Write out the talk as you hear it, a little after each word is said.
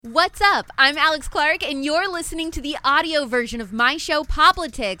What's up? I'm Alex Clark, and you're listening to the audio version of my show,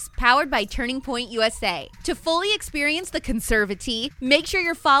 Poplitics, powered by Turning Point USA. To fully experience the conservative, make sure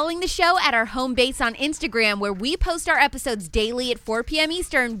you're following the show at our home base on Instagram, where we post our episodes daily at 4 p.m.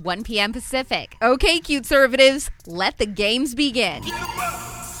 Eastern, 1 p.m. Pacific. Okay, cute conservatives, let the games begin.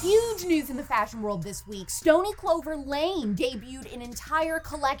 Huge news in the fashion world this week. Stoney Clover Lane debuted an entire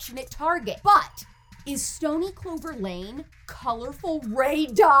collection at Target. But is Stoney Clover Lane colorful Rae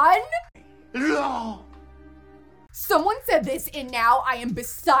Dunn? No! Someone said this, and now I am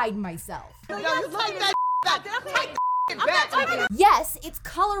beside myself. Yes, it's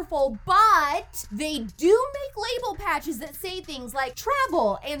colorful, but they do make label patches that say things like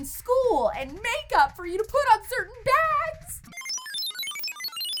travel and school and makeup for you to put on certain bags.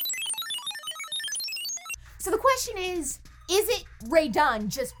 So the question is it Rae Dunn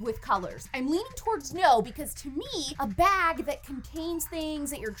just with colors? I'm leaning towards no, because to me, a bag that contains things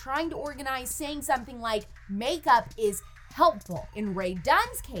that you're trying to organize saying something like makeup is helpful. In Rae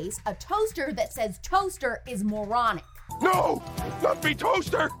Dunn's case, a toaster that says toaster is moronic. No! Not me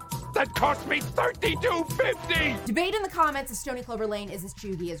toaster! That cost me $32.50! Debate in the comments if Stoney Clover Lane is as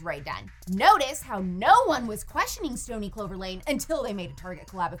chuggy as Rae Dunn. Notice how no one was questioning Stoney Clover Lane until they made a Target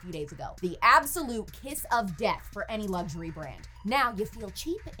collab a few days ago. The absolute kiss of death for any luxury brand. Now you feel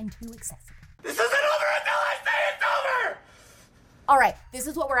cheap and too excessive. This isn't over until I say it's over! All right, this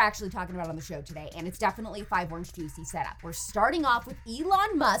is what we're actually talking about on the show today, and it's definitely a 5 Orange Juicy setup. We're starting off with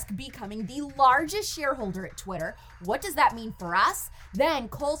Elon Musk becoming the largest shareholder at Twitter. What does that mean for us? Then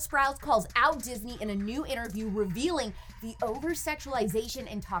Cole Sprouse calls out Disney in a new interview, revealing the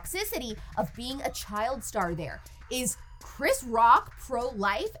over-sexualization and toxicity of being a child star there. Is Chris Rock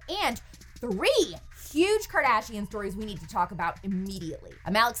pro-life? And 3 huge Kardashian stories we need to talk about immediately.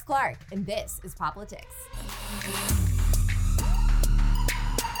 I'm Alex Clark, and this is Poplitics.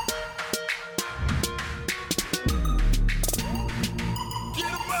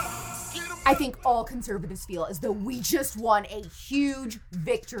 I think all conservatives feel as though we just won a huge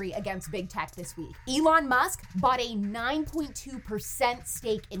victory against big tech this week. Elon Musk bought a 9.2%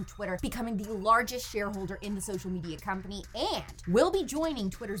 stake in Twitter, becoming the largest shareholder in the social media company, and will be joining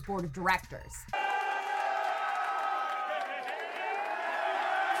Twitter's board of directors.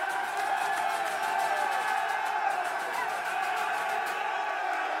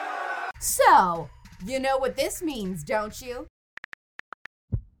 So, you know what this means, don't you?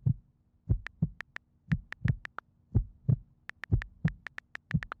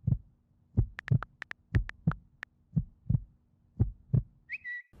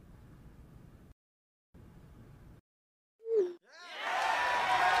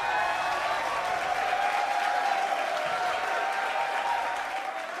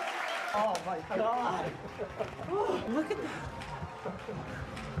 Oh my God. Look at that.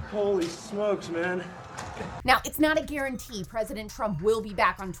 Holy smokes, man. Now, it's not a guarantee President Trump will be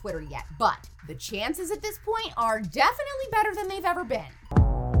back on Twitter yet, but the chances at this point are definitely better than they've ever been.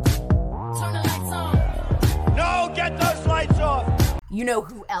 Turn the lights on. No, get those lights off! You know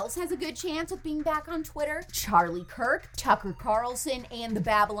who else has a good chance of being back on Twitter? Charlie Kirk, Tucker Carlson, and the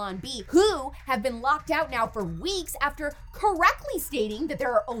Babylon Bee, who have been locked out now for weeks after correctly stating that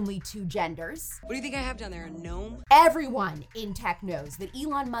there are only 2 genders. What do you think I have down there, a gnome? Everyone in tech knows that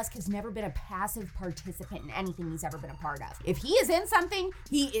Elon Musk has never been a passive participant in anything he's ever been a part of. If he is in something,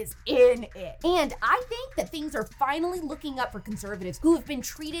 he is in it. And I think that things are finally looking up for conservatives who have been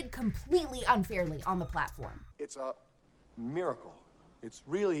treated completely unfairly on the platform. It's a miracle. It's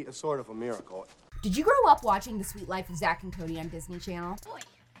really a sort of a miracle. Did you grow up watching The Sweet Life of Zack and Cody on Disney Channel? Boy,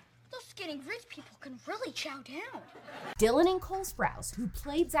 those getting rich people can really chow down. Dylan and Cole Sprouse, who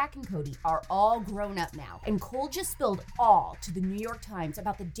played Zack and Cody, are all grown up now. And Cole just spilled all to the New York Times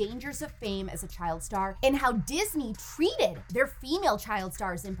about the dangers of fame as a child star and how Disney treated their female child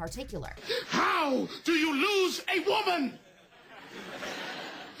stars in particular. How do you lose a woman?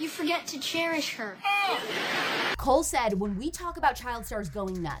 You forget to cherish her. Cole said, when we talk about child stars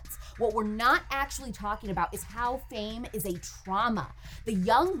going nuts, what we're not actually talking about is how fame is a trauma. The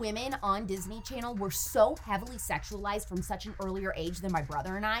young women on Disney Channel were so heavily sexualized from such an earlier age than my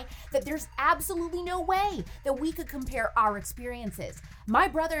brother and I that there's absolutely no way that we could compare our experiences. My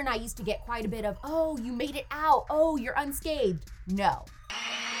brother and I used to get quite a bit of, oh, you made it out, oh, you're unscathed. No.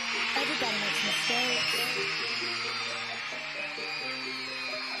 Everybody makes mistakes.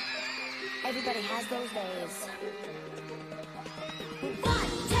 Everybody has those days. 1, 2, 3,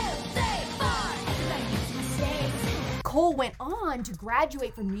 4. Everybody makes mistakes. Cole went on to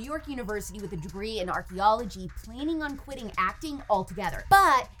graduate from New York University with a degree in archaeology, planning on quitting acting altogether.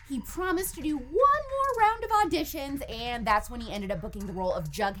 But he promised to do one more round of auditions, and that's when he ended up booking the role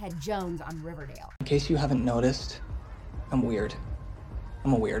of Jughead Jones on Riverdale. In case you haven't noticed, I'm weird.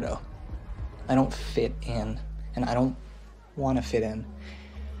 I'm a weirdo. I don't fit in, and I don't want to fit in.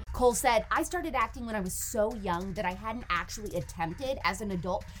 Cole said, I started acting when I was so young that I hadn't actually attempted as an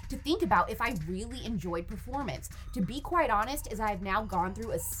adult to think about if I really enjoyed performance. To be quite honest, as I've now gone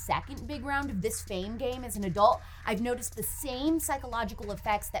through a second big round of this fame game as an adult, I've noticed the same psychological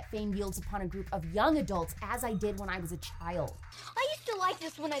effects that fame yields upon a group of young adults as I did when I was a child. I used to like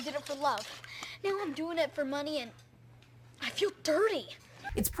this when I did it for love. Now I'm doing it for money and I feel dirty.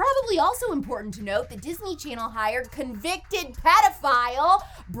 It's probably also important to note that Disney Channel hired convicted pedophile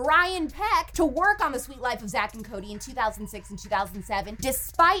Brian Peck to work on The Sweet Life of Zack and Cody in 2006 and 2007,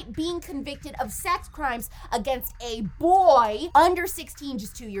 despite being convicted of sex crimes against a boy under 16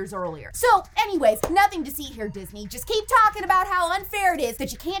 just 2 years earlier. So anyways, nothing to see here, Disney. Just keep talking about how unfair it is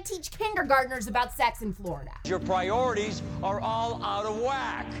that you can't teach kindergartners about sex in Florida. Your priorities are all out of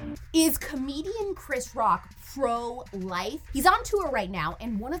whack. Is comedian Chris Rock pro-life? He's on tour right now,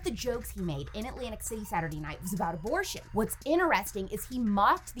 and one of the jokes he made in Atlantic City Saturday night was about abortion. What's interesting is he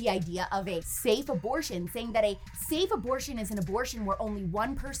mocked the idea of a safe abortion, saying that a safe abortion is an abortion where only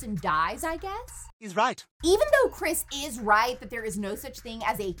one person dies, I guess? He's right. Even though Chris is right that there is no such thing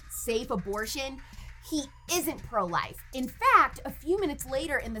as a safe abortion, he isn't pro-life. In fact, a few minutes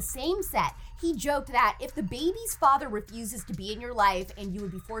later in the same set, he joked that if the baby's father refuses to be in your life and you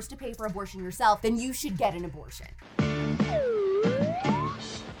would be forced to pay for abortion yourself, then you should get an abortion.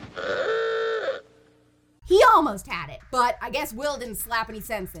 He almost had it, but I guess Will didn't slap any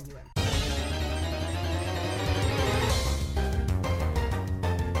sense into him.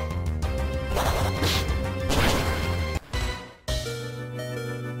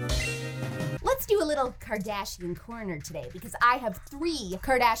 Let's do a little Kardashian corner today because I have 3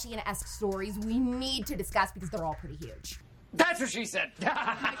 Kardashian-esque stories we need to discuss because they're all pretty huge. That's what she said.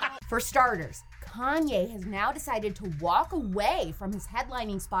 For starters, Kanye has now decided to walk away from his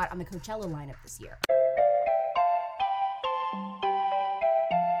headlining spot on the Coachella lineup this year.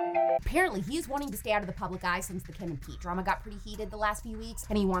 Apparently, he is wanting to stay out of the public eye since the Kim and Pete drama got pretty heated the last few weeks,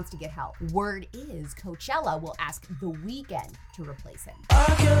 and he wants to get help. Word is Coachella will ask The Weeknd to replace him.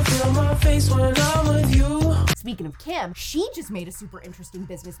 I can feel my face when I'm with you. Speaking of Kim, she just made a super interesting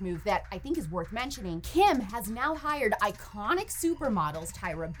business move that I think is worth mentioning. Kim has now hired iconic supermodels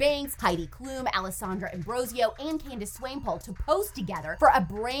Tyra Banks, Heidi Klum, Alessandra Ambrosio, and Candace Swainpole to pose together for a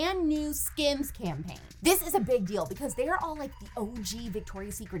brand new Skims campaign. This is a big deal because they are all like the OG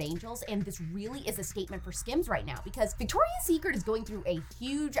Victoria's Secret angels, and this really is a statement for Skims right now because Victoria's Secret is going through a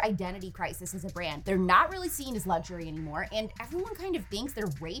huge identity crisis as a brand. They're not really seen as luxury anymore, and everyone kind of thinks they're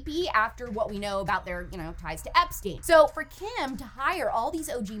rapey after what we know about their, ties to Epstein. So for Kim to hire all these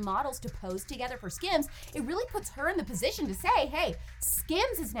OG models to pose together for Skims, it really puts her in the position to say, hey,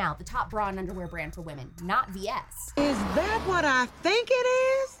 Skims is now the top bra and underwear brand for women, not VS. Is that what I think it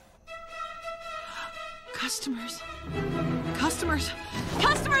is? Customers. Customers.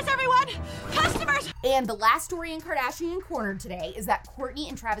 Customers, everyone! Customers! And the last story in Kardashian Corner today is that Kourtney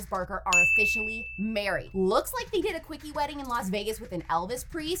and Travis Barker are officially married. Looks like they did a quickie wedding in Las Vegas with an Elvis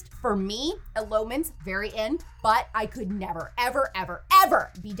priest. For me, elopements, very in, but I could never, ever, ever,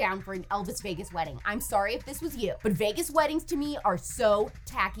 ever be down for an Elvis Vegas wedding. I'm sorry if this was you, but Vegas weddings to me are so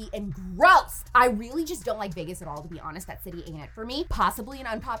tacky and gross. I really just don't like Vegas at all, to be honest. That city ain't it for me. Possibly an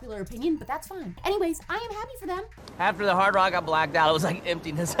unpopular opinion, but that's fine. Anyways, I am happy for them. After the Hard Rock got blacked out, it was like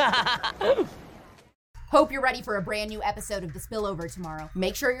emptiness. Hope you're ready for a brand new episode of The Spillover tomorrow.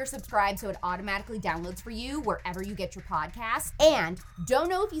 Make sure you're subscribed so it automatically downloads for you wherever you get your podcasts. And don't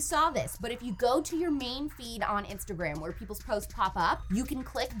know if you saw this, but if you go to your main feed on Instagram where people's posts pop up, you can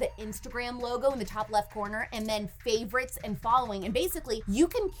click the Instagram logo in the top left corner and then favorites and following. And basically, you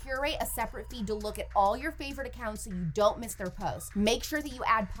can curate a separate feed to look at all your favorite accounts so you don't miss their posts. Make sure that you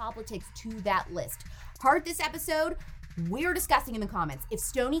add Politics to that list. Heard this episode? We're discussing in the comments if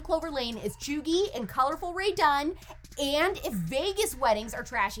Stony Clover Lane is chuggy and colorful Ray Dunn, and if Vegas weddings are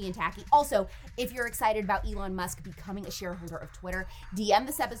trashy and tacky. Also, if you're excited about Elon Musk becoming a shareholder of Twitter, DM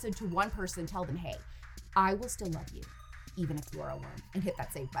this episode to one person, tell them, hey, I will still love you, even if you are alone, and hit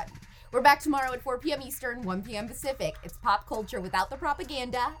that save button. We're back tomorrow at 4 p.m. Eastern, 1 p.m. Pacific. It's pop culture without the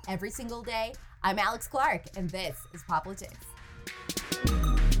propaganda every single day. I'm Alex Clark, and this is Politics.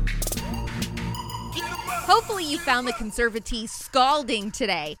 Get 'em Hopefully you found the Conservatee scalding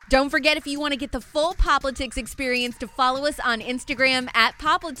today. Don't forget, if you want to get the full Poplitics experience, to follow us on Instagram at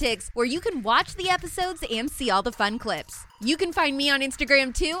Poplitics, where you can watch the episodes and see all the fun clips. You can find me on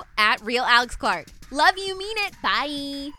Instagram too, at Real Alex Clark. Love you, mean it. Bye.